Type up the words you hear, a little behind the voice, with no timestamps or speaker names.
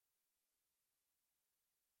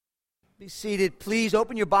Be seated. Please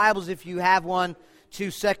open your Bibles if you have one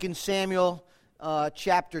to 2 Samuel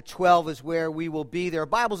chapter 12 is where we will be. There are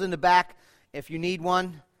Bibles in the back if you need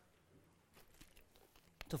one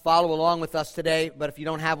to follow along with us today. But if you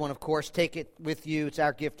don't have one, of course, take it with you. It's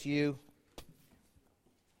our gift to you.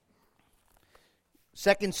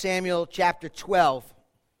 2 Samuel chapter 12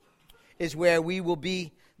 is where we will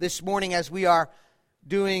be this morning as we are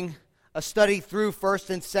doing a study through 1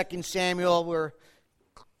 and 2 Samuel. We're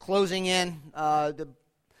closing in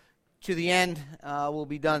to the end. Will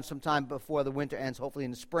be done sometime before the winter ends, hopefully in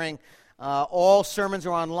the spring. All sermons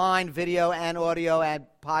are online, video and audio, and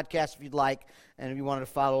podcast if you'd like, and if you wanted to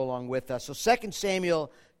follow along with us. So 2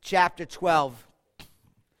 Samuel chapter 12.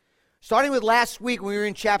 Starting with last week when we were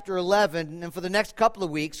in chapter 11, and for the next couple of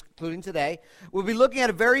weeks, including today, we'll be looking at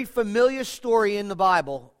a very familiar story in the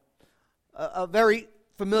Bible, a very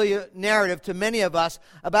familiar narrative to many of us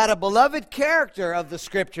about a beloved character of the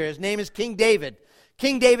Scripture. His name is King David.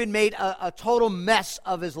 King David made a total mess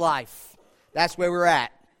of his life. That's where we're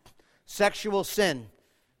at. Sexual sin.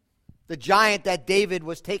 The giant that David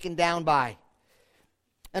was taken down by.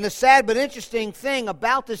 And the sad but interesting thing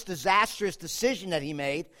about this disastrous decision that he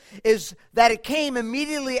made is that it came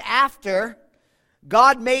immediately after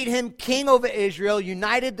God made him king over Israel,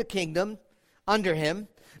 united the kingdom under him,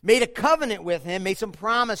 made a covenant with him, made some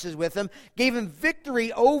promises with him, gave him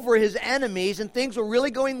victory over his enemies, and things were really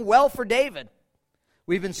going well for David.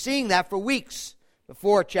 We've been seeing that for weeks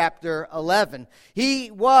before chapter 11. He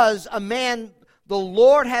was a man the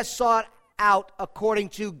Lord has sought out according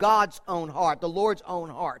to God's own heart, the Lord's own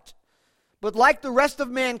heart. But like the rest of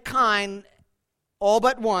mankind, all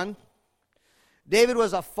but one, David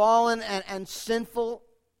was a fallen and sinful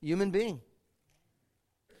human being.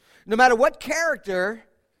 No matter what character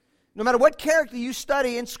you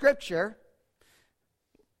study in Scripture,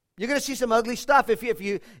 you're going to see some ugly stuff. If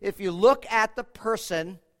you look at the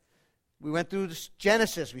person, we went through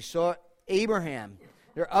Genesis, we saw Abraham.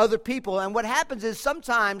 There are other people, and what happens is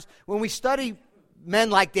sometimes when we study men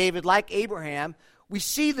like David, like Abraham, we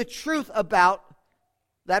see the truth about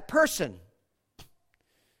that person.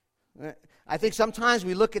 I think sometimes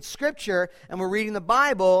we look at Scripture and we're reading the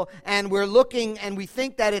Bible and we're looking and we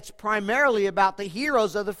think that it's primarily about the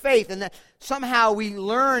heroes of the faith and that somehow we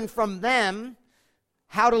learn from them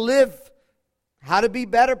how to live, how to be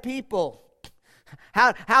better people,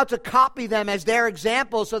 how to copy them as their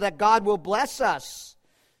example so that God will bless us.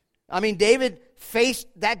 I mean, David faced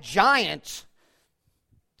that giant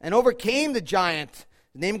and overcame the giant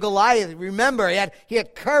named Goliath. Remember, he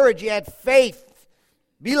had courage, he had faith.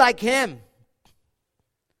 Be like him.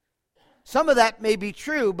 Some of that may be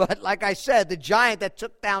true, but like I said, the giant that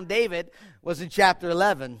took down David was in chapter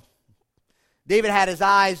 11. David had his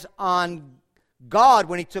eyes on God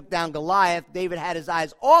when he took down Goliath. David had his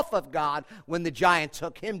eyes off of God when the giant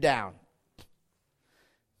took him down.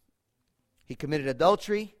 He committed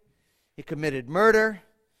adultery. He committed murder.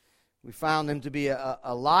 We found him to be a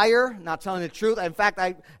liar, not telling the truth. In fact,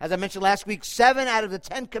 as I mentioned last week, 7 out of the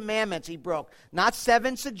 10 commandments he broke. Not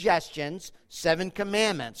 7 suggestions, 7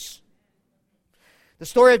 commandments. The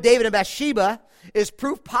story of David and Bathsheba is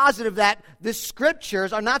proof positive that the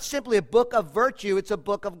Scriptures are not simply a book of virtue, it's a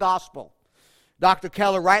book of gospel. Dr.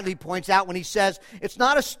 Keller rightly points out when he says, it's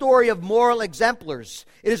not a story of moral exemplars.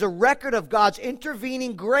 It is a record of God's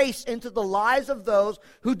intervening grace into the lives of those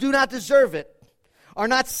who do not deserve it, are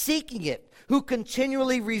not seeking it, who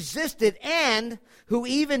continually resist it, and who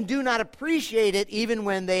even do not appreciate it even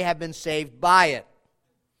when they have been saved by it.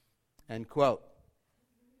 End quote.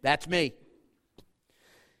 That's me.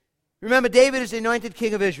 Remember, David is the anointed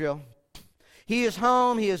king of Israel. He is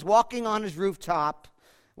home, he is walking on his rooftop,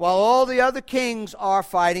 while all the other kings are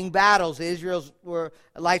fighting battles. The Israelites were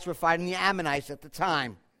fighting the Ammonites at the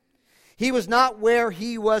time. He was not where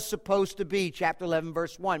he was supposed to be. Chapter 11,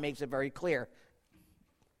 verse 1 makes it very clear.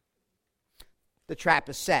 The trap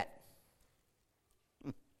is set.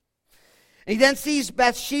 He then sees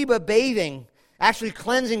Bathsheba bathing, actually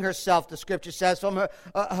cleansing herself, the Scripture says, from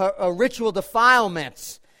her ritual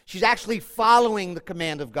defilements. She's actually following the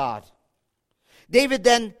command of God. David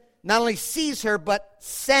then not only sees her, but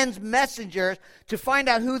sends messengers to find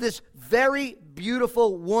out who this very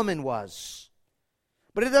beautiful woman was.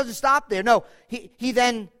 But it doesn't stop there. No, he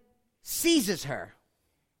then seizes her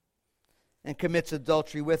and commits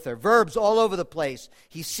adultery with her. Verbs all over the place.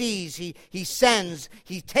 He sees, he sends,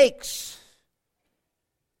 he takes.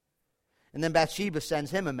 And then Bathsheba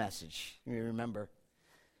sends him a message. You remember.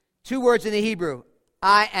 2 words in the Hebrew.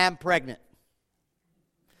 I am pregnant.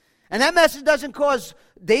 And that message doesn't cause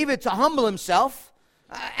David to humble himself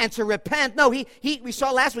and to repent. No, we saw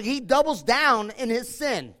last week, he doubles down in his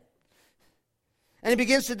sin. And he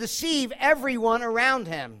begins to deceive everyone around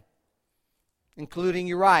him, including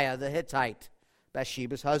Uriah the Hittite,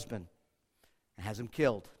 Bathsheba's husband, and has him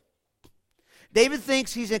killed. David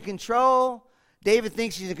thinks he's in control.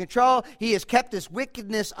 He has kept his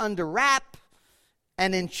wickedness under wrap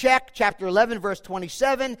and in check. Chapter 11, verse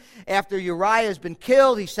 27, after Uriah has been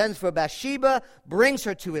killed, he sends for Bathsheba, brings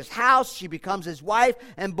her to his house. She becomes his wife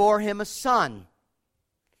and bore him a son.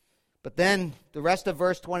 But then the rest of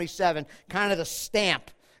verse 27, kind of the stamp.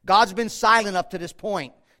 God's been silent up to this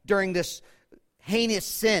point during this heinous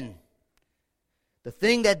sin. The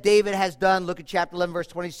thing that David has done, look at chapter 11, verse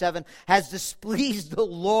 27, has displeased the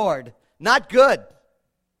Lord. Not good.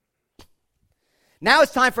 Now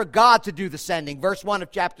it's time for God to do the sending. Verse 1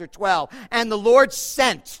 of chapter 12. And the Lord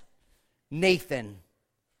sent Nathan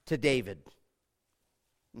to David.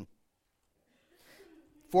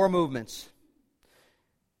 4 movements.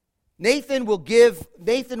 Nathan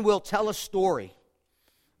will tell a story,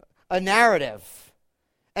 a narrative,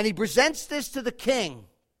 and he presents this to the king.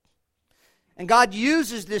 And God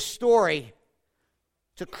uses this story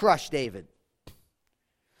to crush David.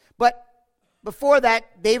 But before that,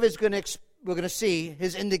 we're going to see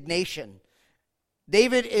his indignation.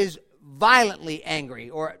 David is violently angry,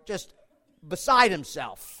 or just beside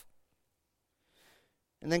himself.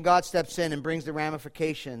 And then God steps in and brings the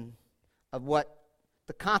ramification of what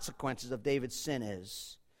the consequences of David's sin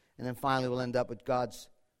is. And then finally we'll end up with God's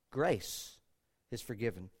grace, his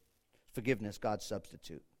forgiveness, God's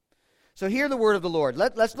substitute. So hear the word of the Lord.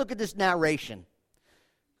 Let's look at this narration.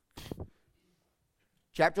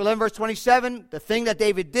 Chapter 11, verse 27, the thing that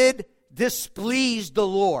David did displeased the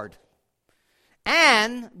Lord.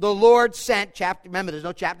 And the Lord sent, remember there's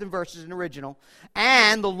no chapter and verses in the original,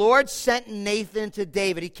 and the Lord sent Nathan to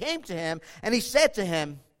David. He came to him and he said to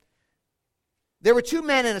him, there were 2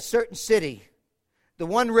 men in a certain city, the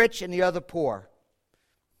one rich and the other poor.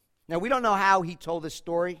 Now, we don't know how he told this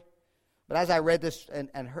story, but as I read this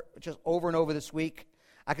and heard just over and over this week,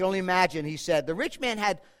 I can only imagine he said, the rich man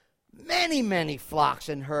had many, many flocks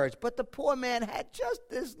and herds, but the poor man had just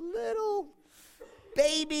this little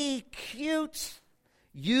baby, cute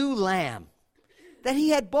ewe lamb that he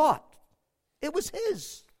had bought. It was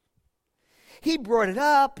his. He brought it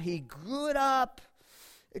up. He grew it up.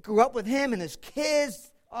 It grew up with him and his kids.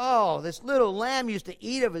 Oh, this little lamb used to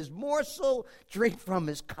eat of his morsel, drink from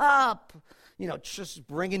his cup. Just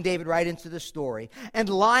bringing David right into the story. And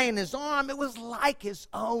lie in his arm, it was like his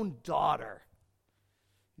own daughter.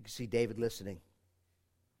 You can see David listening.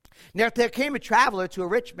 Now there came a traveler to the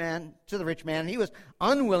rich man, and he was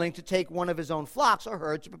unwilling to take one of his own flocks or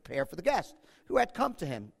herds to prepare for the guest who had come to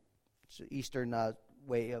him. It's an Eastern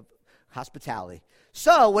way of hospitality.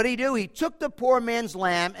 So what did he do? He took the poor man's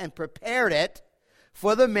lamb and prepared it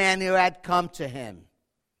for the man who had come to him.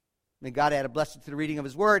 May God add a blessing to the reading of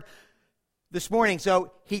his word this morning.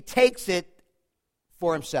 So he takes it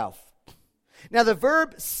for himself. Now the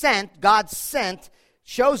verb sent, God sent,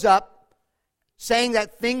 shows up saying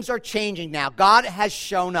that things are changing now. God has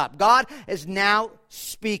shown up. God is now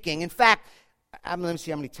speaking. In fact, let me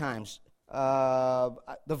see how many times. The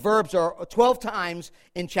verbs are 12 times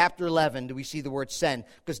in chapter 11 do we see the word send.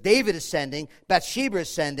 Because David is sending, Bathsheba is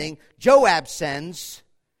sending, Joab sends,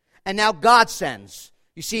 and now God sends.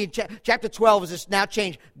 You see, chapter 12 is this now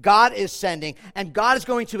changed. God is sending, and God is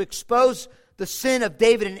going to expose the sin of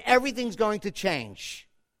David, and everything's going to change.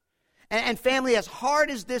 And family, as hard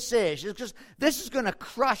as this is going to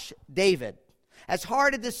crush David. As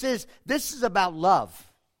hard as this is about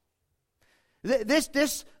love.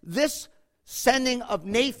 This sending of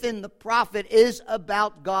Nathan the prophet is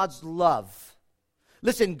about God's love.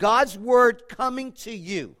 Listen, God's word coming to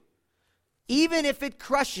you, even if it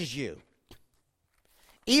crushes you,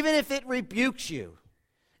 even if it rebukes you,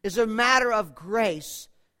 is a matter of grace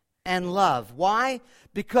and love. Why?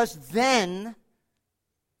 Because then,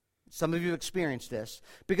 some of you have experienced this,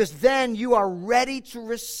 because then you are ready to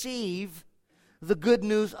receive the good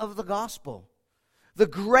news of the gospel, the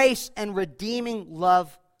grace and redeeming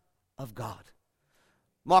love of God.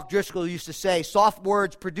 Mark Driscoll used to say, soft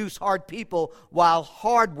words produce hard people, while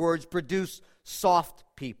hard words produce soft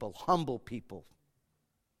people, humble people.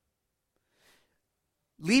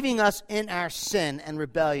 Leaving us in our sin and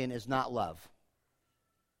rebellion is not love.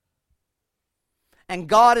 And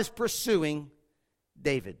God is pursuing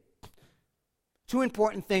David. 2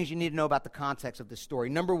 important things you need to know about the context of this story.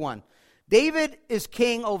 Number 1, David is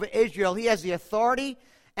king over Israel. He has the authority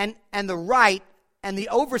and the right and the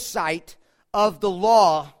oversight of the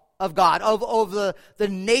law of God, of the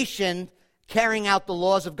nation carrying out the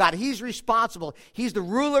laws of God. He's responsible. He's the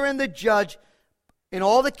ruler and the judge in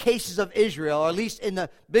all the cases of Israel, or at least in the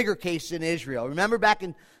bigger case in Israel. Remember back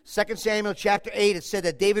in 2 Samuel chapter 8, it said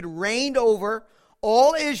that David reigned over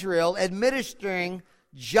all Israel, administering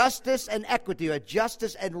justice and equity, or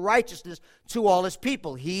justice and righteousness to all his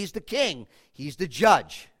people. He's the king. He's the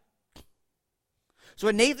judge. So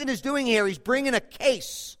what Nathan is doing here, he's bringing a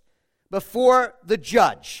case before the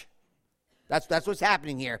judge. That's what's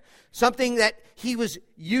happening here. Something that he was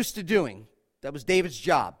used to doing. That was David's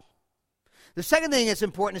job. The second thing that's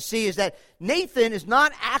important to see is that Nathan is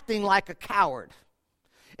not acting like a coward.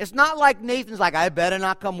 It's not like Nathan's like, I better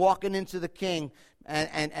not come walking into the king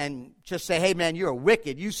and just say, hey man, you're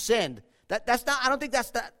wicked, you sinned. That's not. I don't think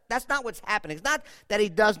that's not what's happening. It's not that he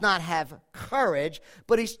does not have courage,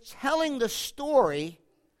 but he's telling the story,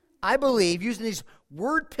 I believe, using these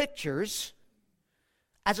word pictures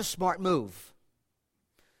as a smart move.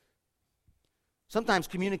 Sometimes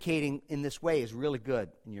communicating in this way is really good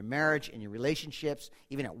in your marriage, in your relationships,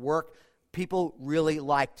 even at work. People really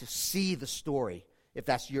like to see the story if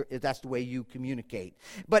that's the way you communicate.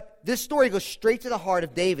 But this story goes straight to the heart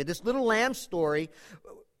of David. This little lamb story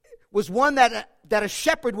was one that a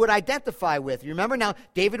shepherd would identify with. You remember now,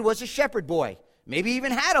 David was a shepherd boy. Maybe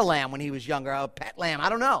even had a lamb when he was younger, a pet lamb, I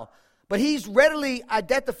don't know. But he's readily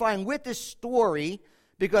identifying with this story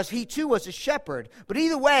because he too was a shepherd. But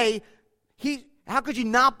either way, how could you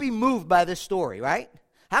not be moved by this story, right?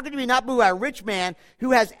 How could you be not moved by a rich man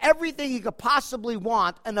who has everything he could possibly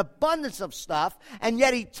want, an abundance of stuff, and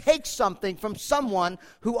yet he takes something from someone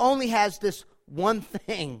who only has this one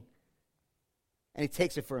thing, and he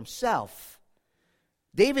takes it for himself?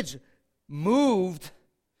 David's moved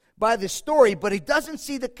by this story, but he doesn't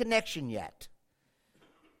see the connection yet.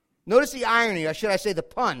 Notice the irony, or should I say the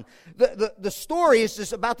pun. The story is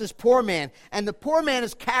just about this poor man, and the poor man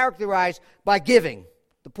is characterized by giving.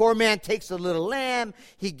 The poor man takes the little lamb,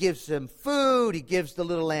 he gives him food, he gives the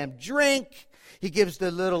little lamb drink, he gives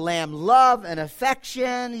the little lamb love and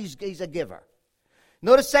affection. He's a giver.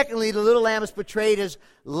 Notice secondly, the little lamb is portrayed as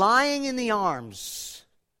lying in the arms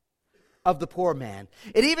of the poor man.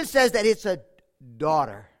 It even says that it's a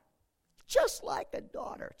daughter, just like a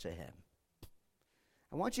daughter to him.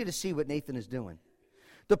 I want you to see what Nathan is doing.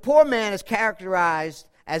 The poor man is characterized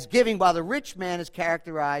as giving, while the rich man is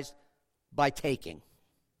characterized by taking.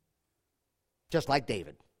 Just like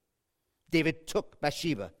David. David took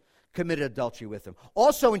Bathsheba, committed adultery with him.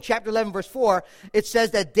 Also in chapter 11, verse 4, it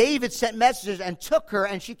says that David sent messengers and took her,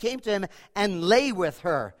 and she came to him and lay with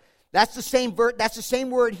her. That's the same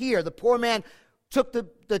word here. The poor man took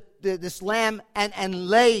this lamb and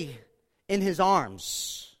lay in his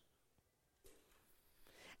arms.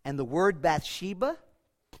 And the word Bathsheba,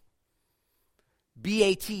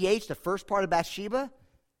 B-A-T-H, the first part of Bathsheba,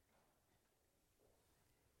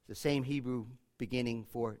 the same Hebrew beginning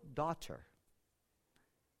for daughter.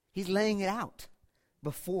 He's laying it out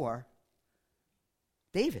before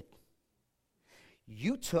David.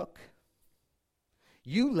 You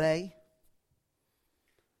lay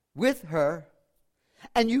with her,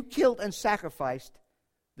 and you killed and sacrificed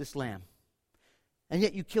this lamb. And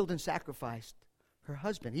yet you killed and sacrificed her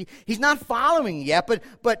husband. He's not following yet,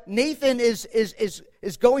 but Nathan is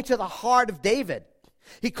going to the heart of David.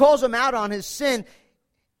 He calls him out on his sin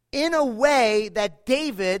in a way that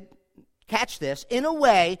David, catch this, in a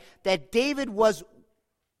way that David was,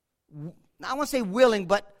 I won't say willing,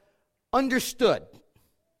 but understood,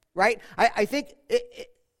 right? I think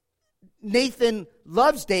Nathan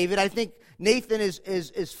loves David. I think Nathan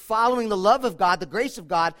is following the love of God, the grace of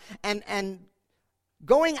God, and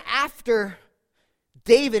going after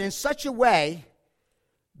David in such a way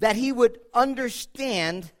that he would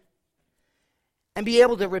understand and be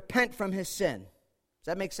able to repent from his sin. Does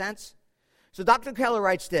that make sense? So Dr. Keller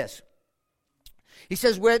writes this. He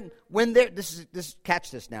says, catch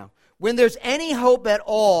this now. When there's any hope at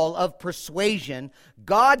all of persuasion,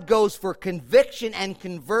 God goes for conviction and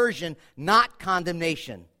conversion, not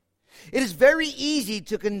condemnation. It is very easy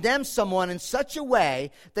to condemn someone in such a way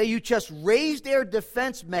that you just raise their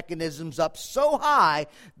defense mechanisms up so high,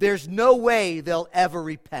 there's no way they'll ever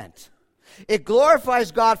repent. It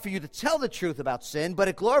glorifies God for you to tell the truth about sin, but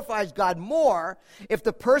it glorifies God more if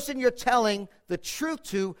the person you're telling the truth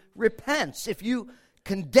to repents. If you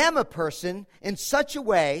condemn a person in such a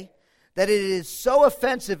way that it is so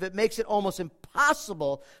offensive it makes it almost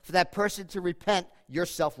impossible for that person to repent, you're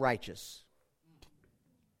self-righteous.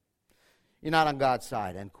 You're not on God's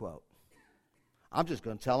side, end quote. I'm just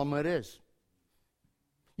going to tell them what it is.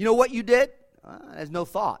 You know what you did? There's no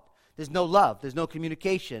thought. There's no love. There's no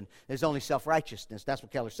communication. There's only self-righteousness. That's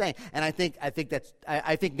what Keller's saying. And I think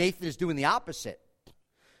Nathan is doing the opposite.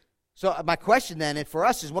 So my question then for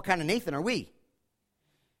us is, what kind of Nathan are we?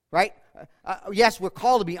 right? Yes, we're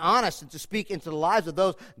called to be honest and to speak into the lives of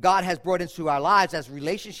those God has brought into our lives as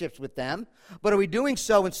relationships with them. But are we doing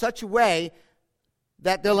so in such a way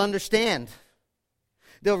that they'll understand?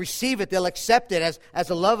 They'll receive it. They'll accept it as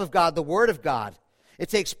the love of God, the Word of God. It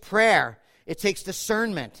takes prayer. It takes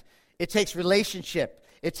discernment. It takes relationship.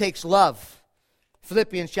 It takes love.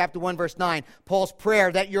 Philippians chapter 1, verse 9, Paul's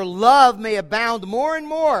prayer, that your love may abound more and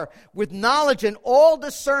more with knowledge and all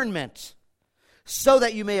discernment, so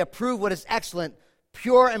that you may approve what is excellent,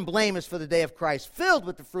 pure and blameless for the day of Christ, filled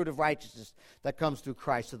with the fruit of righteousness that comes through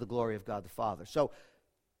Christ to the glory of God the Father. So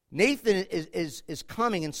Nathan is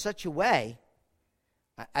coming in such a way.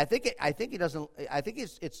 I think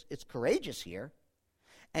it's courageous here,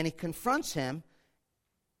 and he confronts him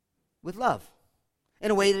with love in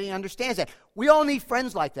a way that he understands that. We all need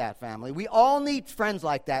friends like that, family. We all need friends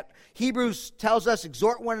like that. Hebrews tells us,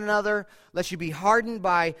 exhort one another, lest you be hardened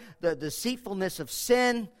by the deceitfulness of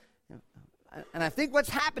sin. And I think what's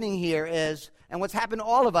happening here is, and what's happened to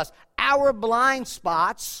all of us, our blind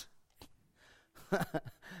spots,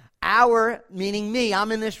 our, meaning me,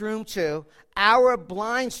 I'm in this room too, our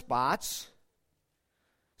blind spots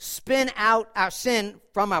spin out our sin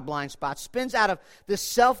from our blind spots, spins out of this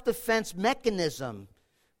self-defense mechanism.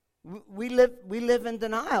 We live in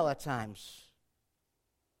denial at times.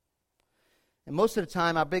 And most of the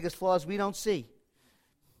time, our biggest flaws we don't see.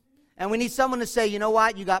 And we need someone to say, you know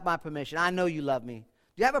what, you got my permission. I know you love me.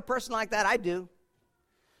 Do you have a person like that? I do.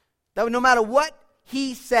 That no matter what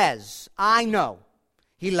he says, I know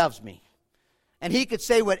he loves me. And he could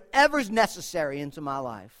say whatever's necessary into my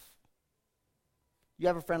life. You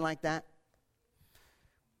have a friend like that?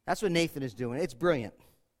 That's what Nathan is doing. It's brilliant.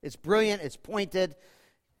 It's brilliant. It's pointed.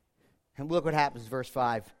 And look what happens, verse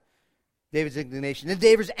 5. David's indignation. Then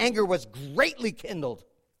David's anger was greatly kindled.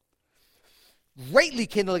 Greatly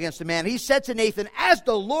kindled against the man. He said to Nathan, as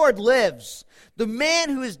the Lord lives, the man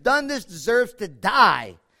who has done this deserves to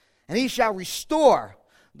die. And he shall restore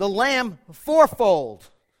the lamb fourfold,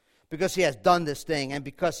 because he has done this thing and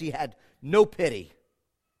because he had no pity.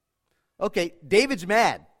 Okay, David's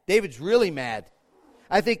mad. David's really mad.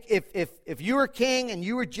 I think if you were king and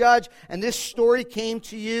you were judge and this story came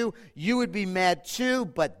to you, you would be mad too.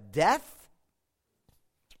 But death?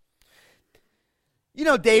 You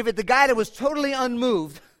know, David, the guy that was totally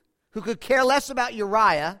unmoved, who could care less about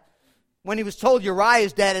Uriah when he was told Uriah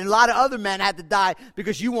is dead, and a lot of other men had to die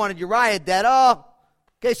because you wanted Uriah dead. Oh,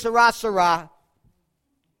 okay, Sarah.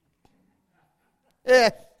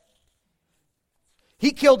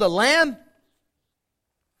 He killed a lamb.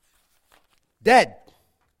 Dead.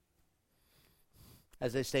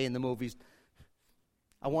 As they say in the movies,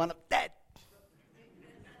 I want him dead.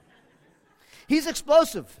 He's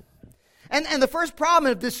explosive. And the first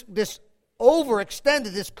problem of this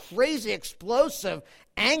overextended, this crazy explosive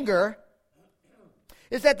anger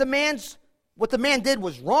is that what the man did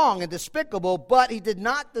was wrong and despicable, but he did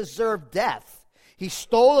not deserve death. He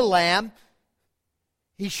stole a lamb.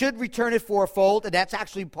 He should return it fourfold, and that's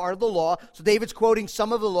actually part of the law. So David's quoting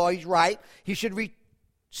some of the law. He's right. He should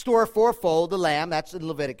restore fourfold the lamb. That's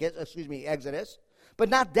in Exodus. But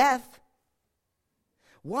not death.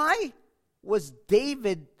 Why was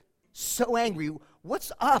David so angry?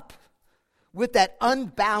 What's up with that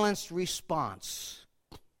unbalanced response?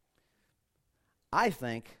 I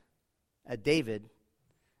think that David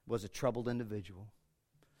was a troubled individual.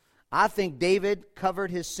 I think David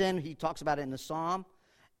covered his sin. He talks about it in the Psalm.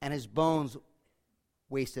 And his bones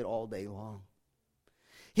wasted all day long.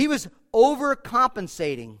 He was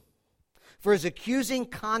overcompensating for his accusing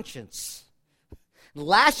conscience,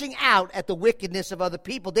 lashing out at the wickedness of other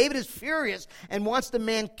people. David is furious and wants the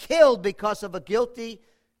man killed because of a guilty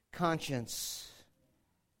conscience.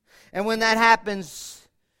 And when that happens,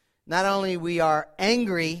 not only we are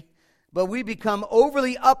angry, but we become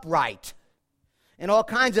overly upright in all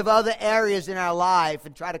kinds of other areas in our life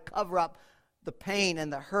and try to cover up the pain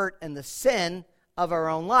and the hurt and the sin of our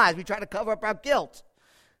own lives. We try to cover up our guilt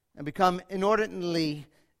and become inordinately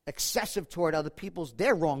excessive toward other people's,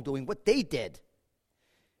 their wrongdoing, what they did.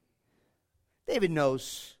 David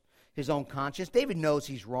knows his own conscience. David knows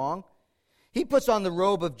he's wrong. He puts on the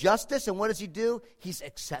robe of justice, and what does he do? He's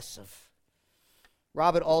excessive.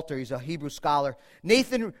 Robert Alter, he's a Hebrew scholar.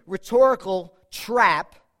 Nathan's rhetorical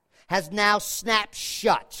trap has now snapped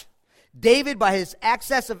shut. David, by his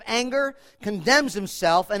excess of anger, condemns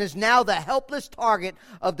himself and is now the helpless target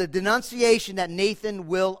of the denunciation that Nathan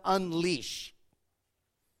will unleash.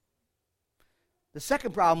 The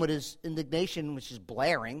second problem with his indignation, which is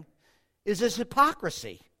blaring, is his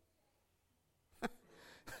hypocrisy.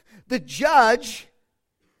 The judge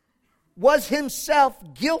was himself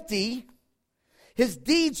guilty. His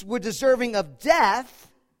deeds were deserving of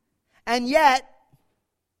death, and yet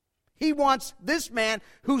he wants this man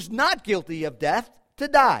who's not guilty of death to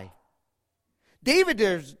die. David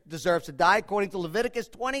deserves to die according to Leviticus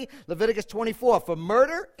 20, Leviticus 24, for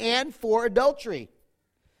murder and for adultery.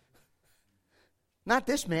 Not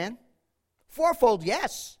this man. Fourfold,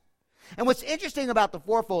 yes. And what's interesting about the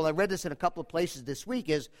fourfold, I read this in a couple of places this week,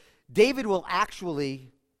 is David will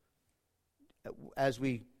actually, as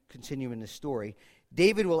we continue in this story,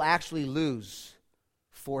 David will actually lose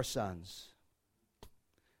 4 sons.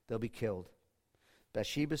 They'll be killed.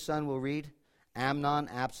 Bathsheba's son, we'll read, Amnon,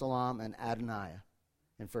 Absalom, and Adoniah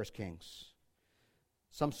in 1 Kings.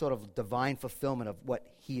 Some sort of divine fulfillment of what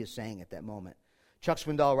he is saying at that moment. Chuck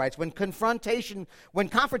Swindoll writes, when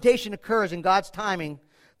confrontation occurs in God's timing,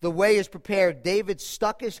 the way is prepared. David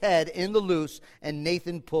stuck his head in the noose, and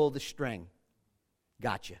Nathan pulled the string.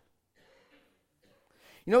 Gotcha.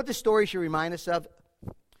 You know what this story should remind us of?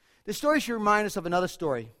 This story should remind us of another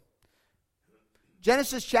story.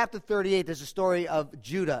 Genesis chapter 38 is a story of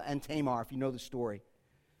Judah and Tamar, if you know the story.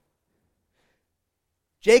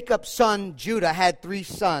 Jacob's son Judah had 3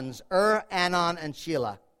 sons, Anan, and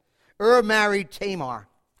Shelah. Married Tamar.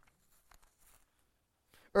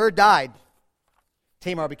 Died.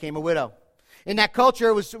 Tamar became a widow. In that culture,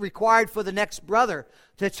 it was required for the next brother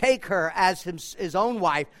to take her as his own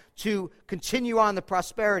wife to continue on the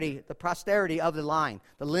posterity of the line,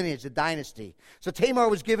 the lineage, the dynasty. So Tamar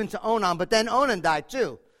was given to Onan, but then Onan died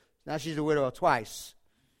too. Now she's a widow twice.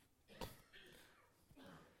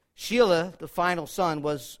 Shelah, the final son,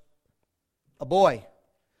 was a boy.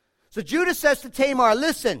 So Judah says to Tamar,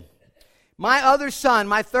 listen, my other son,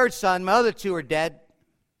 my third son, my other 2 are dead.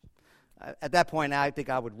 At that point, I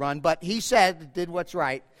think I would run. But he did what's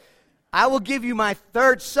right. I will give you my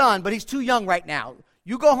 3rd son, but he's too young right now.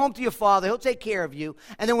 You go home to your father. He'll take care of you.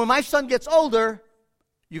 And then when my son gets older,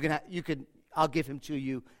 I'll give him to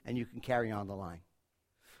you, and you can carry on the line.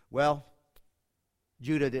 Well,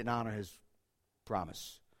 Judah didn't honor his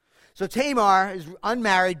promise. So Tamar is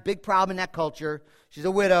unmarried, big problem in that culture. She's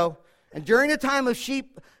a widow. And during the time of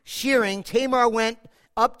sheep shearing, Tamar went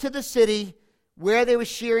up to the city where they were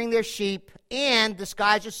shearing their sheep and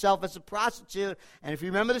disguised herself as a prostitute. And if you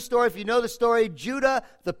remember the story, if you know the story, Judah,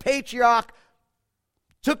 the patriarch,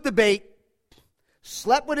 took the bait,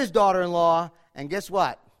 slept with his daughter-in-law, and guess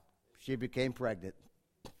what? She became pregnant.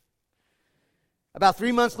 About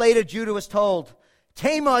 3 months later, Judah was told,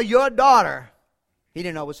 Tamar, your daughter, he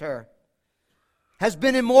didn't know it was her, has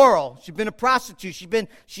been immoral. She's been a prostitute.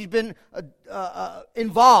 She's been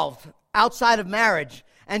involved outside of marriage.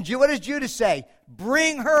 And what does Judah say?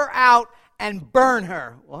 Bring her out and burn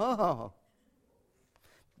her. Whoa.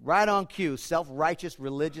 Right on cue, self-righteous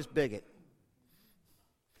religious bigot.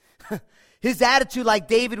 His attitude, like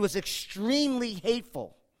David, was extremely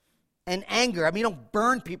hateful and anger. I mean, you don't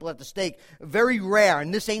burn people at the stake. Very rare,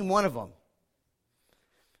 and this ain't one of them.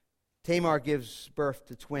 Tamar gives birth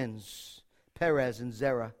to twins, Perez and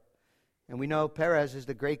Zerah. And we know Perez is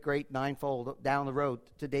the great ninefold down the road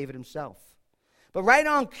to David himself. But right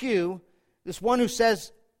on cue, this one who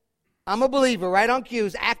says, I'm a believer, right on cue,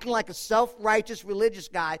 is acting like a self-righteous religious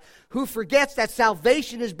guy who forgets that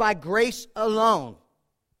salvation is by grace alone.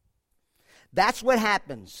 That's what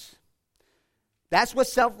happens. That's what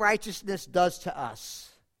self-righteousness does to us.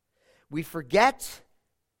 We forget,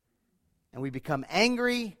 and we become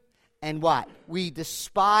angry, and what? We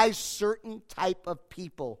despise certain type of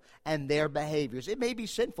people and their behaviors. It may be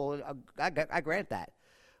sinful, I grant that.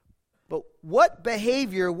 But what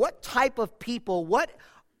behavior, what type of people, what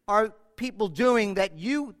are people doing that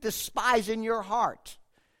you despise in your heart?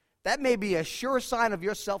 That may be a sure sign of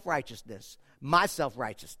your self-righteousness, my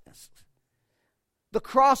self-righteousness. The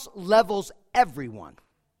cross levels everyone.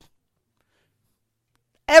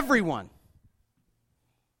 Everyone.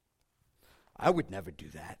 I would never do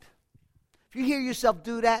that. If you hear yourself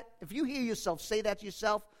do that, if you hear yourself say that to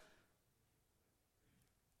yourself,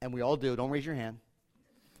 and we all do, don't raise your hand.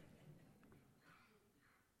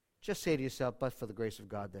 Just say to yourself, but for the grace of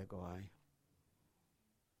God, there go I.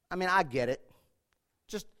 I mean, I get it.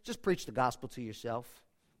 Just preach the gospel to yourself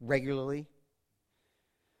regularly.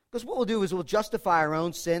 Because what we'll do is we'll justify our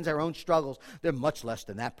own sins, our own struggles. They're much less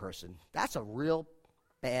than that person. That's a real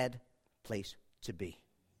bad place to be.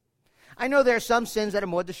 I know there are some sins that are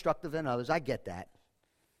more destructive than others. I get that.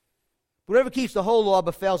 Whatever keeps the whole law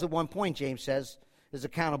but fails at one point, James says, is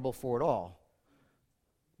accountable for it all.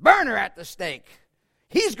 Burn her at the stake.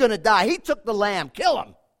 He's going to die. He took the lamb. Kill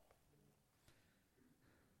him.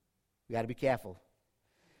 We got to be careful.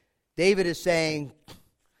 David is saying,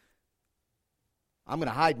 I'm going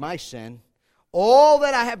to hide my sin. All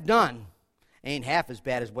that I have done Ain't half as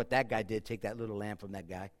bad as what that guy did, take that little lamb from that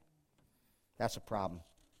guy. That's a problem.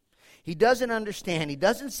 He doesn't understand. He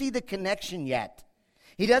doesn't see the connection yet.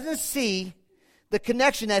 He doesn't see the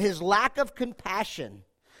connection that his lack of compassion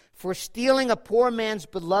for stealing a poor man's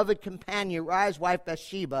beloved companion, Uriah's wife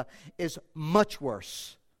Bathsheba, is much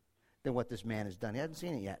worse than what this man has done. He hasn't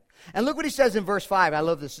seen it yet. And look what he says in verse 5. I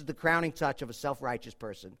love this. This is the crowning touch of a self-righteous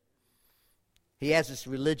person. He has this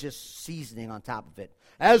religious seasoning on top of it.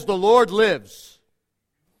 As the Lord lives,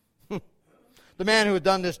 the man who had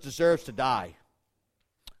done this deserves to die.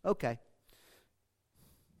 Okay.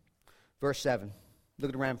 Verse 7. Look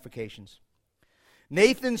at the ramifications.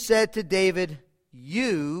 Nathan said to David,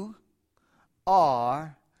 you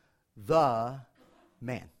are the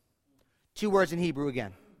man. 2 words in Hebrew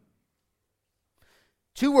again.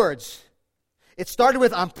 2 words. It started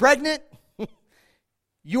with, I'm pregnant.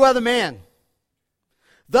 You are the man.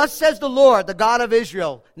 Thus says the Lord, the God of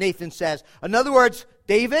Israel, Nathan says. In other words,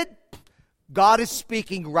 David, God is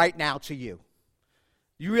speaking right now to you.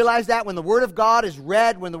 You realize that when the Word of God is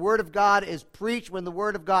read, when the Word of God is preached, when the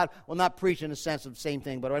Word of God, well, not preached in the sense of the same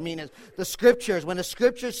thing, but what I mean is the Scriptures, when the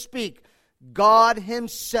Scriptures speak, God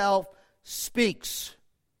Himself speaks.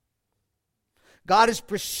 God is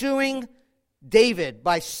pursuing David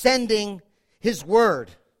by sending His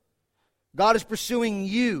Word. God is pursuing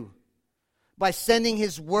you by sending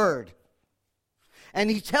His Word. And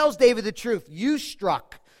He tells David the truth. You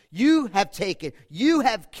struck. You have taken. You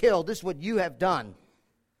have killed. This is what you have done.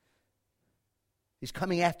 He's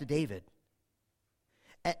coming after David.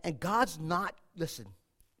 And God's not, listen,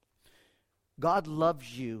 God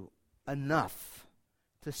loves you enough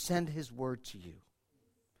to send His Word to you.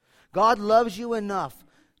 God loves you enough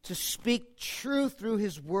to speak truth through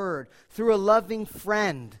His Word, through a loving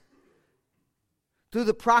friend, through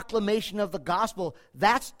the proclamation of the gospel.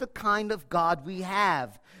 That's the kind of God we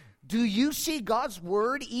have. Do you see God's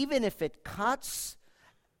Word, even if it cuts,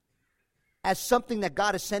 as something that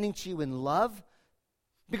God is sending to you in love?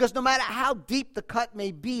 Because no matter how deep the cut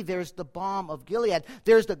may be, there's the balm of Gilead.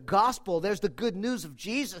 There's the gospel. There's the good news of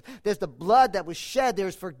Jesus. There's the blood that was shed.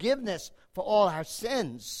 There's forgiveness for all our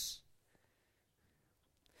sins.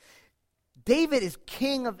 David is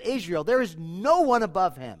king of Israel. There is no one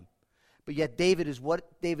above him. But yet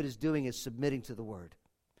what David is doing is submitting to the word.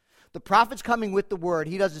 The prophet's coming with the word.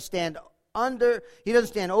 He doesn't stand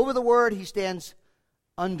over the word. He stands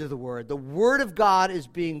under the word. The word of God is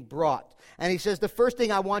being brought. And he says, the first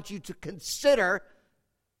thing I want you to consider,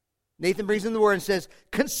 Nathan brings in the word and says,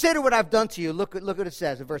 consider what I've done to you. Look what it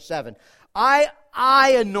says in verse 7. I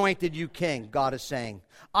anointed you king, God is saying.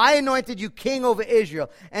 I anointed you king over Israel,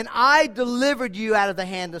 and I delivered you out of the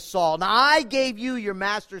hand of Saul. Now I gave you your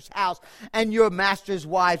master's house and your master's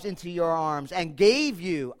wives into your arms, and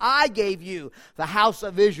I gave you the house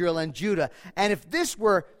of Israel and Judah. And if this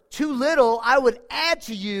were too little, I would add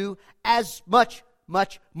to you as much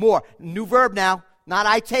more. New verb now. Not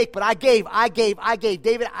I take, but I gave.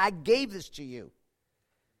 David, I gave this to you.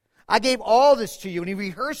 I gave all this to you.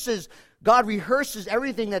 And God rehearses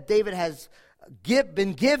everything that David has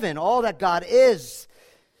been given, all that God is,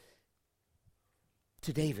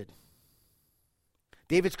 to David.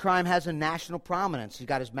 David's crime has a national prominence. He's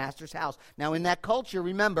got his master's house. Now, in that culture,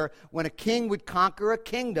 remember, when a king would conquer a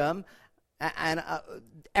kingdom, and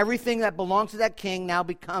everything that belongs to that king now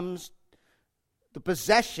becomes the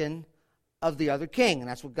possession of the other king. And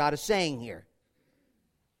that's what God is saying here.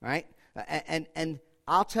 Right? And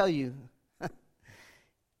I'll tell you,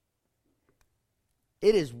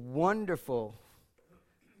 it is wonderful,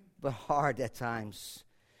 but hard at times,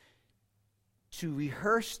 to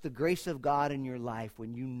rehearse the grace of God in your life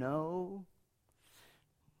when you know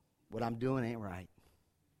what I'm doing ain't right.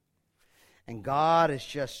 And God is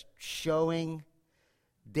just showing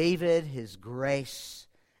David His grace,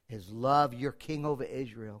 His love. You're king over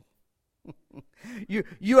Israel.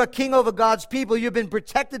 You are king over God's people. You've been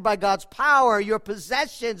protected by God's power. Your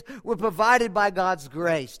possessions were provided by God's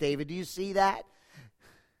grace. David, do you see that?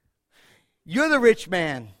 You're the rich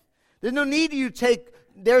man. There's no need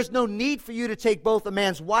for you to take both a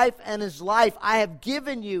man's wife and his life. I have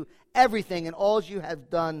given you everything, and all you have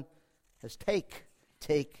done is take.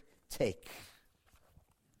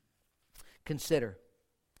 Consider.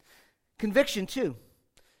 Conviction, too.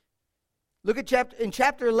 Look at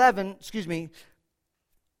chapter 11,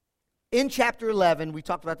 in chapter 11, we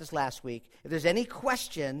talked about this last week. If there's any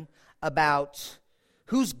question about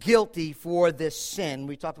who's guilty for this sin,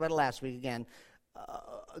 we talked about it last week again,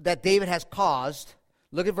 that David has caused,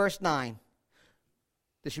 look at verse 9.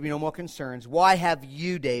 There should be no more concerns. Why have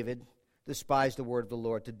you, David, despised the word of the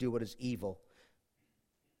Lord to do what is evil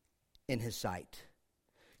in His sight?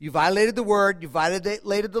 You violated the word, you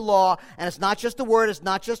violated the law, and it's not just the word, it's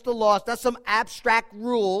not just the law, it's not some abstract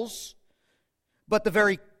rules, but the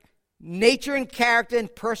very nature and character and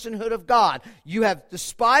personhood of God. You have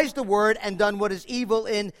despised the word and done what is evil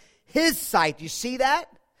in His sight. You see that?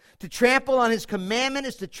 To trample on His commandment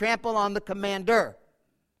is to trample on the commander.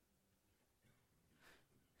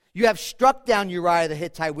 You have struck down Uriah the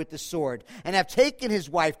Hittite with the sword, and have taken his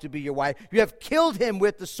wife to be your wife. You have killed him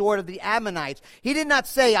with the sword of the Ammonites. He did not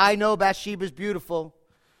say, I know Bathsheba's beautiful.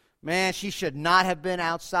 Man, she should not have been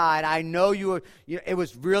outside. I know it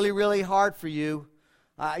was really, really hard for you.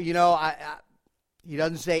 He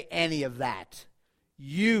doesn't say any of that.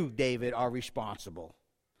 You, David, are responsible.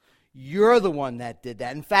 You're the one that did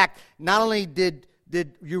that. In fact, not only did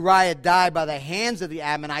Uriah die by the hands of the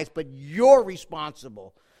Ammonites, but you're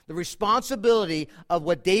responsible. The responsibility of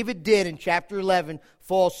what David did in chapter 11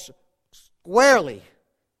 falls squarely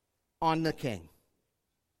on the king.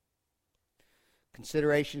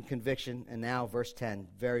 Consideration, conviction, and now verse 10,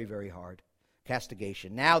 very, very hard.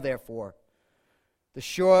 Castigation. Now, therefore, the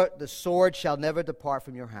sword shall never depart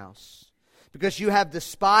from your house, because you have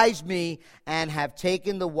despised me and have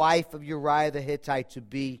taken the wife of Uriah the Hittite to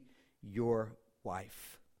be your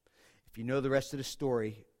wife. If you know the rest of the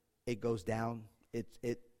story, it goes down.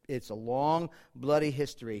 It's a long, bloody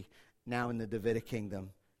history now in the Davidic kingdom.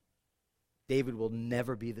 David will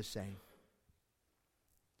never be the same.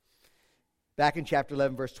 Back in chapter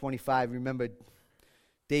 11, verse 25, remember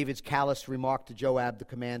David's callous remark to Joab, the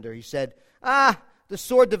commander. He said, the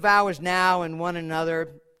sword devours now and one another.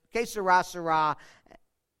 Que sera, sera.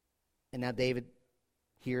 And now David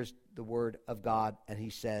hears the word of God, and he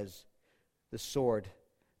says, the sword,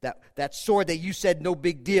 that sword that you said no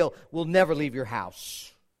big deal, will never leave your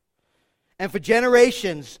house. And for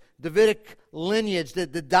generations, Davidic lineage, the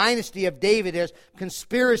dynasty of David, there's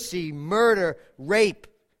conspiracy, murder, rape,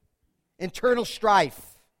 internal strife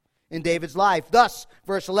in David's life. Thus,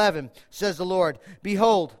 verse 11, says the Lord,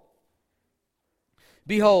 Behold,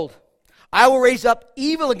 I will raise up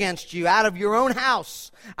evil against you out of your own house.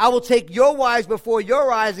 I will take your wives before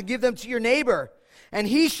your eyes and give them to your neighbor, and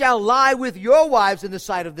he shall lie with your wives in the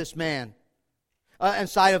sight of this man, and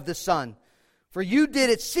sight of this son. For you did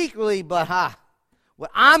it secretly, but what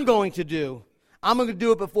I'm going to do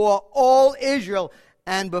it before all Israel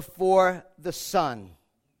and before the sun.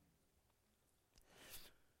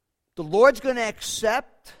 The Lord's going to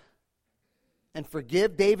accept and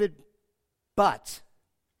forgive David, but,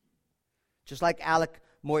 just like Alec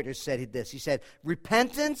Moiter said this, he said,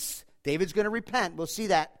 repentance, David's going to repent, we'll see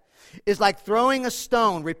that, is like throwing a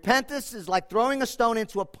stone. Repentance is like throwing a stone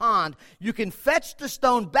into a pond. You can fetch the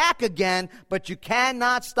stone back again, but you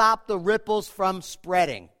cannot stop the ripples from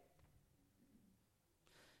spreading.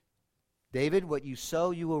 David, what you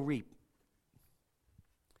sow, you will reap.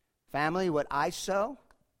 Family, what I sow,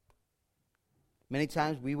 many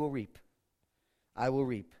times we will reap. I will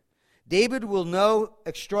reap. David will know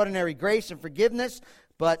extraordinary grace and forgiveness,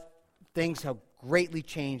 but things have greatly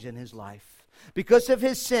changed in his life. Because of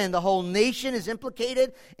his sin, the whole nation is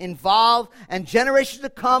implicated, involved, and generations to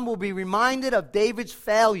come will be reminded of David's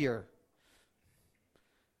failure.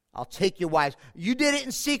 I'll take your wives. You did it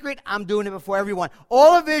in secret, I'm doing it before everyone.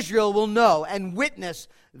 All of Israel will know and witness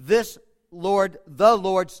this the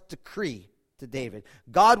Lord's decree to David.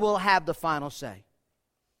 God will have the final say.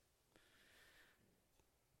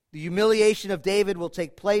 The humiliation of David will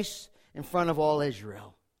take place in front of all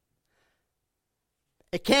Israel.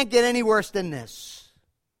 It can't get any worse than this.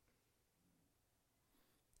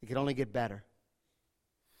 It can only get better.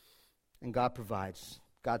 And God provides.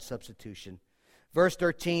 God's substitution. Verse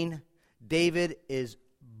 13, David is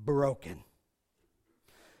broken.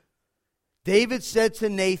 David said to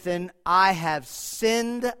Nathan, I have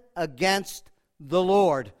sinned against the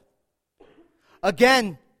Lord.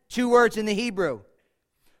 Again, two words in the Hebrew.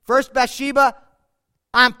 First, Bathsheba,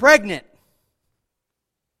 I'm pregnant.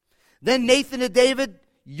 Then Nathan to David,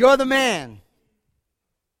 you're the man.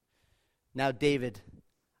 Now David,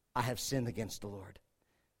 I have sinned against the Lord.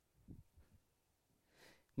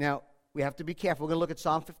 Now, we have to be careful. We're going to look at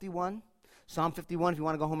Psalm 51. Psalm 51, if you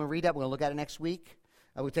want to go home and read that, we're going to look at it next week.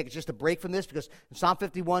 We'll take just a break from this because in Psalm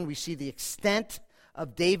 51 we see the extent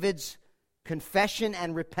of David's confession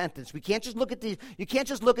and repentance. We can't just look at these. You can't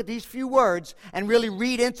just look at these few words and really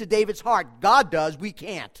read into David's heart. God does. We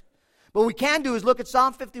can't. What we can do is look at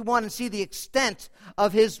Psalm 51 and see the extent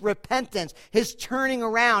of his repentance, his turning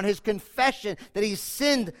around, his confession that he's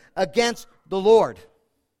sinned against the Lord.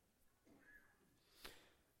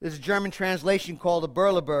 There's a German translation called the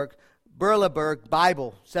Berleburg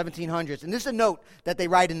Bible, 1700s. And this is a note that they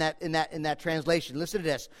write in that translation. Listen to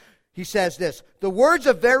this. he says this, "The words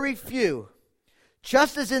are very few,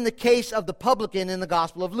 just as in the case of the publican in the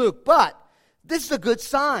Gospel of Luke. But this is a good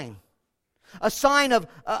sign, a sign of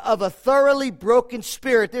a thoroughly broken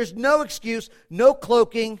spirit. There's no excuse, no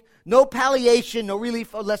cloaking, no palliation, no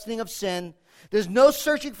relief or lessening of sin. There's no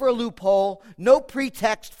searching for a loophole, no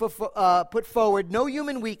pretext put forward, no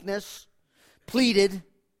human weakness pleaded.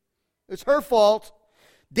 It's her fault.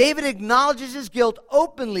 David acknowledges his guilt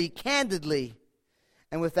openly, candidly,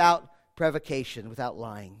 and without provocation, without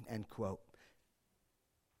lying," end quote.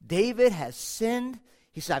 David has sinned.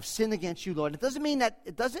 He said, "I've sinned against you, Lord." It doesn't mean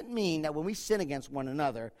that when we sin against one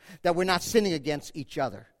another, that we're not sinning against each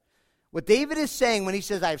other. What David is saying when he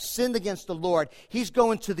says, "I've sinned against the Lord," he's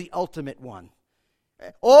going to the ultimate one.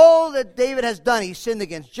 All that David has done, he sinned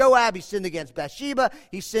against Joab, he sinned against Bathsheba,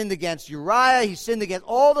 he sinned against Uriah, he sinned against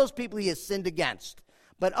all those people he has sinned against.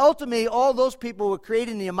 But ultimately, all those people were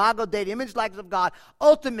created in the imago Dei, the image likeness of God.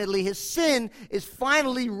 Ultimately, his sin is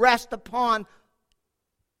finally rest upon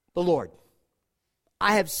the Lord.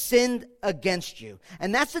 "I have sinned against you."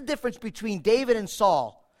 And that's the difference between David and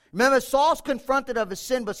Saul. Remember, Saul's confronted of his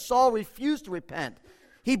sin, but Saul refused to repent.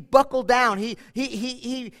 He buckled down. He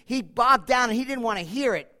bogged down, and he didn't want to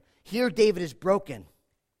hear it. Here, David is broken.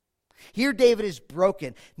 Here, David is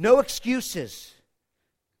broken. No excuses.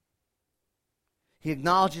 He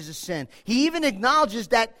acknowledges his sin. He even acknowledges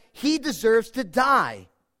that he deserves to die.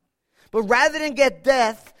 But rather than get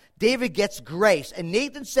death, David gets grace. And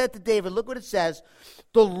Nathan said to David, look what it says,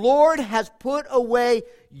 "The Lord has put away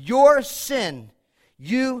your sin.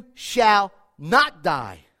 You shall not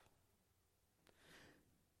die."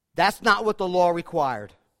 That's not what the law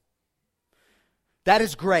required. That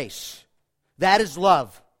is grace. That is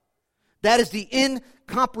love. That is the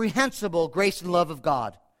incomprehensible grace and love of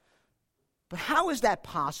God. But how is that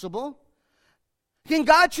possible? Can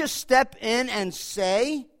God just step in and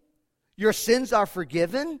say, "Your sins are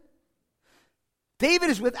forgiven"? David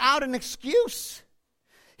is without an excuse.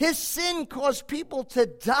 His sin caused people to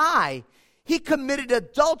die. He committed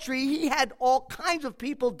adultery. He had all kinds of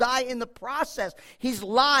people die in the process. He's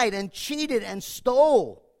lied and cheated and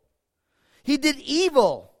stole. He did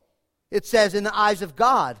evil, it says, in the eyes of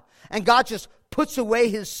God. And God just puts away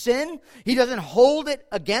his sin. He doesn't hold it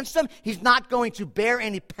against him. He's not going to bear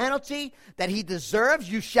any penalty that he deserves.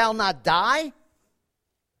 "You shall not die."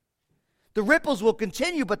 The ripples will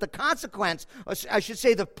continue, but the consequence, or I should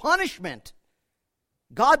say the punishment,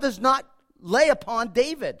 God does not lay upon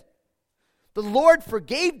David. The Lord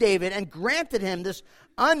forgave David and granted him this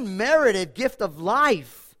unmerited gift of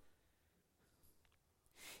life.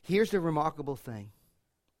 Here's the remarkable thing.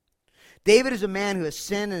 David is a man who has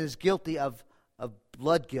sinned and is guilty of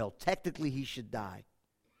blood guilt. Technically, he should die.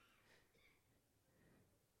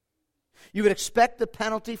 You would expect the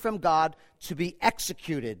penalty from God to be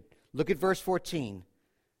executed. Look at verse 14.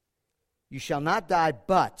 "You shall not die,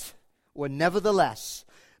 but," or nevertheless,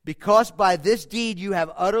 "because by this deed you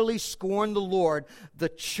have utterly scorned the Lord, the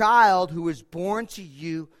child who is born to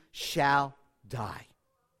you shall die."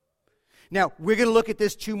 Now, we're going to look at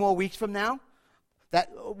this 2 more weeks from now, that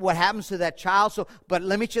what happens to that child. But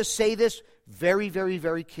let me just say this very, very,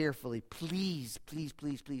 very carefully. Please, please,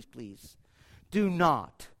 please, please, please, do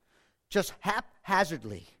not just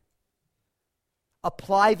haphazardly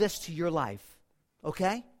apply this to your life,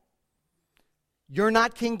 okay? You're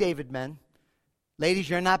not King David, men. Ladies,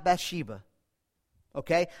 you're not Bathsheba,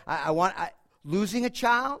 okay? Losing a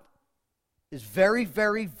child is very,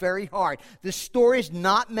 very, very hard. This story is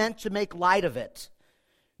not meant to make light of it.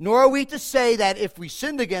 Nor are we to say that if we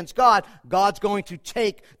sinned against God, God's going to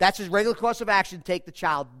that's his regular course of action, to take the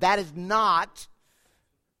child. That is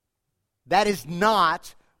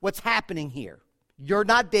not what's happening here. You're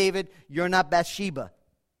not David, you're not Bathsheba.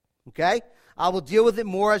 Okay? I will deal with it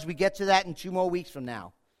more as we get to that in 2 more weeks from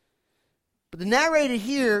now. But the narrator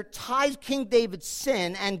here ties King David's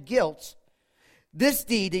sin and guilt. This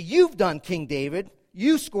deed that you've done, King David,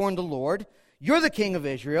 you scorned the Lord, you're the king of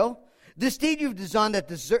Israel. This deed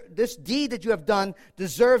that you have done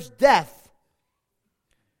deserves death.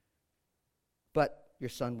 But your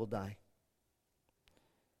son will die.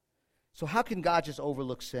 So how can God just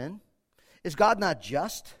overlook sin? Is God not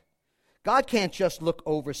just? God can't just look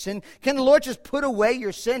over sin. Can the Lord just put away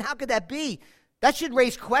your sin? How could that be? That should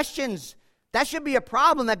raise questions. That should be a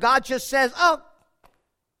problem, that God just says, "Oh,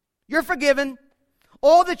 you're forgiven.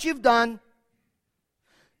 All that you've done.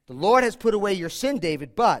 The Lord has put away your sin,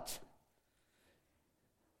 David, but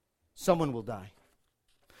someone will die.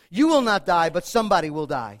 You will not die, but somebody will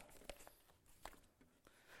die.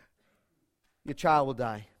 Your child will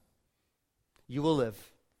die. You will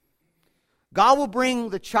live. God will bring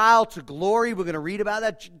the child to glory. We're going to read about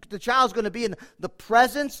that. The child's going to be in the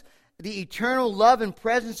presence, the eternal love and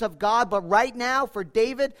presence of God. But right now, for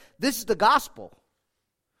David, this is the gospel.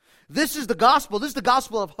 This is the gospel. This is the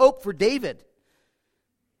gospel of hope for David.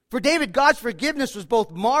 For David, God's forgiveness was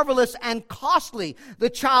both marvelous and costly. The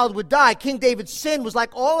child would die. King David's sin was like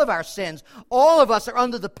all of our sins. All of us are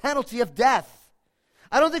under the penalty of death.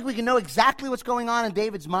 I don't think we can know exactly what's going on in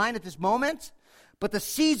David's mind at this moment, but the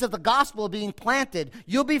seeds of the gospel are being planted.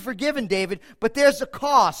 You'll be forgiven, David, but there's a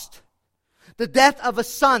cost. The death of a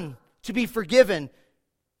son to be forgiven.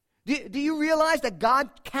 Do you realize that God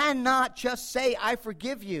cannot just say, I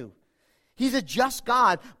forgive you? He's a just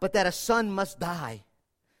God, but that a son must die.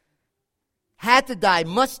 Had to die,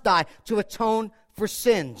 must die to atone for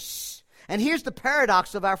sins. And here's the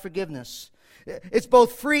paradox of our forgiveness. It's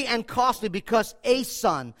both free and costly because a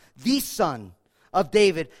son, the son of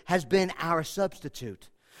David, has been our substitute.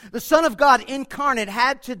 The Son of God incarnate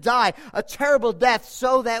had to die a terrible death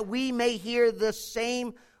so that we may hear the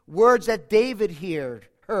same words that David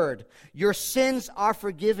heard. Your sins are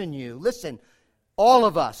forgiven you. Listen, all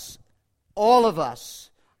of us,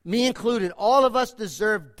 me included, all of us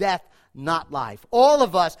deserve death, not life. All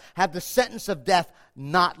of us have the sentence of death,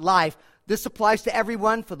 not life. This applies to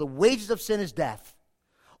everyone, for the wages of sin is death.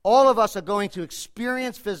 All of us are going to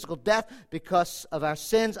experience physical death because of our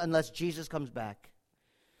sins unless Jesus comes back.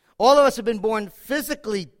 All of us have been born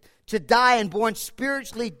physically to die and born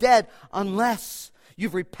spiritually dead unless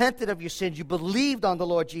you've repented of your sins, you believed on the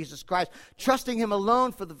Lord Jesus Christ, trusting Him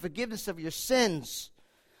alone for the forgiveness of your sins.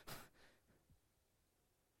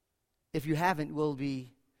 If you haven't, we'll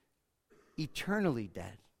be eternally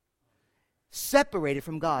dead, separated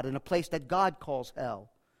from God in a place that God calls hell.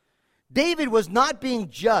 David was not being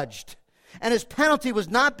judged, and his penalty was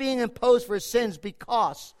not being imposed for his sins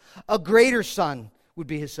because a greater son would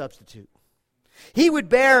be his substitute. He would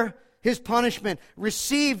bear his punishment,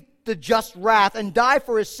 receive the just wrath, and die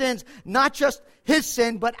for his sins, not just his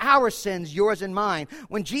sin, but our sins, yours and mine.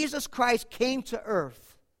 When Jesus Christ came to earth,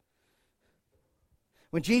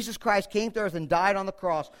 and died on the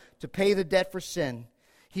cross to pay the debt for sin,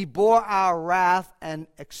 He bore our wrath and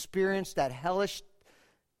experienced that hellish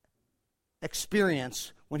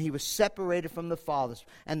experience when He was separated from the Father.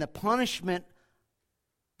 And the punishment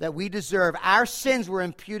that we deserve, our sins were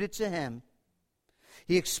imputed to Him.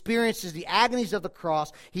 He experiences the agonies of the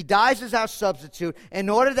cross. He dies as our substitute in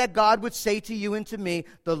order that God would say to you and to me,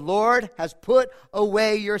 the Lord has put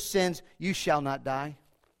away your sins. You shall not die.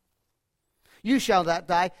 You shall not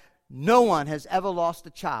die. No one has ever lost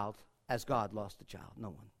a child as God lost a child. No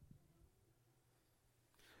one.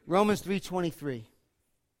 Romans 3:23.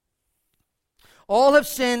 All have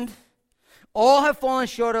sinned, all have fallen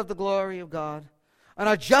short of the glory of God, and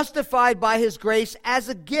are justified by His grace as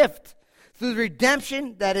a gift through the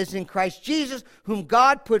redemption that is in Christ Jesus, whom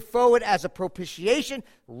God put forward as a propitiation,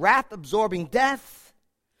 wrath-absorbing death,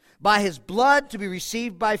 by His blood to be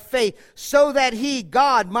received by faith, so that He,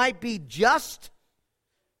 God, might be just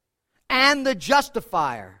and the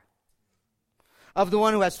justifier of the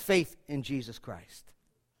one who has faith in Jesus Christ.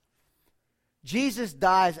 Jesus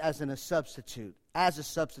dies as a substitute,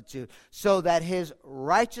 so that His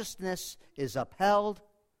righteousness is upheld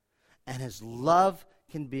and His love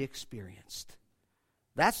can be experienced.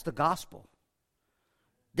 That's the gospel.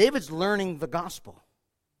 David's learning the gospel.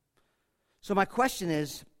 So my question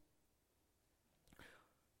is,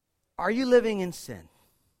 are you living in sin?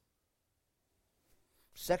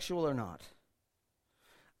 Sexual or not?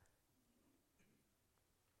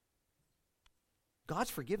 God's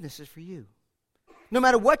forgiveness is for you. No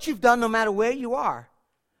matter what you've done, no matter where you are,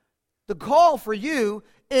 the call for you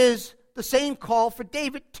is the same call for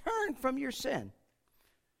David. Turn from your sin.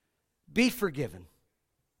 Be forgiven.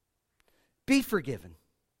 Be forgiven.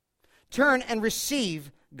 Turn and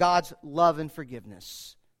receive God's love and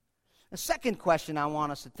forgiveness. The second question I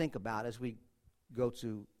want us to think about as we go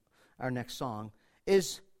to our next song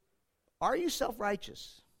is, are you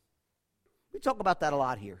self-righteous? We talk about that a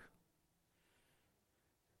lot here.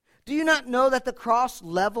 Do you not know that the cross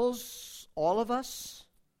levels all of us?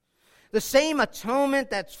 The same atonement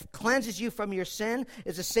that cleanses you from your sin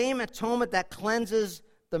is the same atonement that cleanses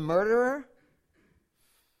the murderer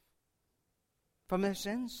from their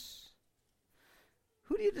sins.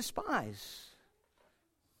 Who do you despise?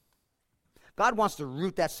 God wants to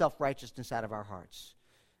root that self-righteousness out of our hearts.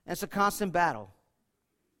 And it's a constant battle.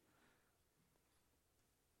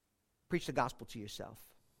 Preach the gospel to yourself.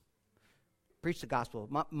 Preach the gospel.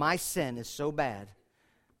 My sin is so bad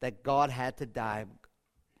that God had to die.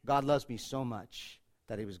 God loves me so much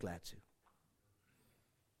that He was glad to.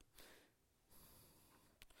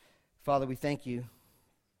 Father, we thank you.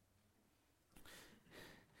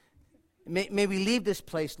 May we leave this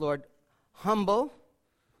place, Lord, humble,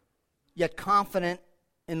 yet confident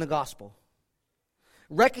in the gospel.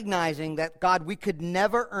 Recognizing that, God, we could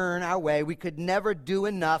never earn our way. We could never do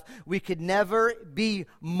enough. We could never be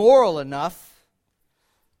moral enough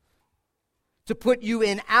to put you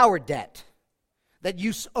in our debt, that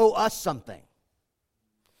you owe us something.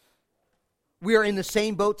 We are in the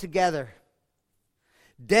same boat together,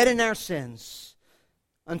 dead in our sins,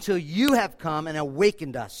 until you have come and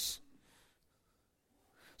awakened us,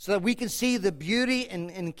 so that we can see the beauty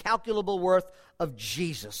and incalculable worth of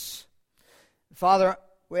Jesus. Father,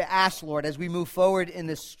 we ask, Lord, as we move forward in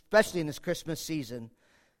this, especially in this Christmas season,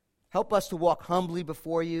 help us to walk humbly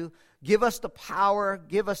before you. Give us the power,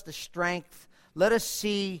 give us the strength. Let us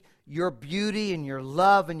see your beauty and your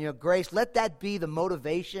love and your grace. Let that be the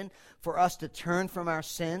motivation for us to turn from our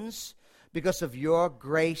sins because of your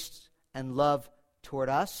grace and love toward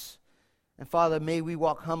us. And Father, may we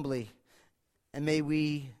walk humbly, and may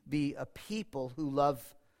we be a people who love,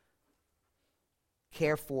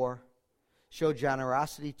 care for, show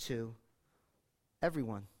generosity to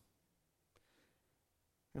everyone.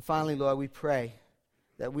 And finally, Lord, we pray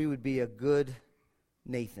that we would be a good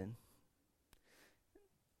Nathan.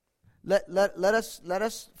 Let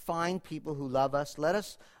us find people who love us. Let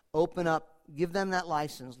us open up, give them that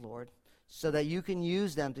license, Lord, so that you can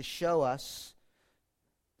use them to show us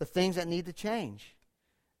the things that need to change.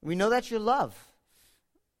 We know that's your love,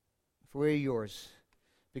 for we're yours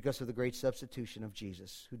because of the great substitution of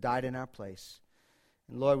Jesus, who died in our place.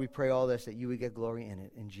 And Lord, we pray all this, that you would get glory in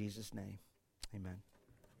it. In Jesus' name, amen.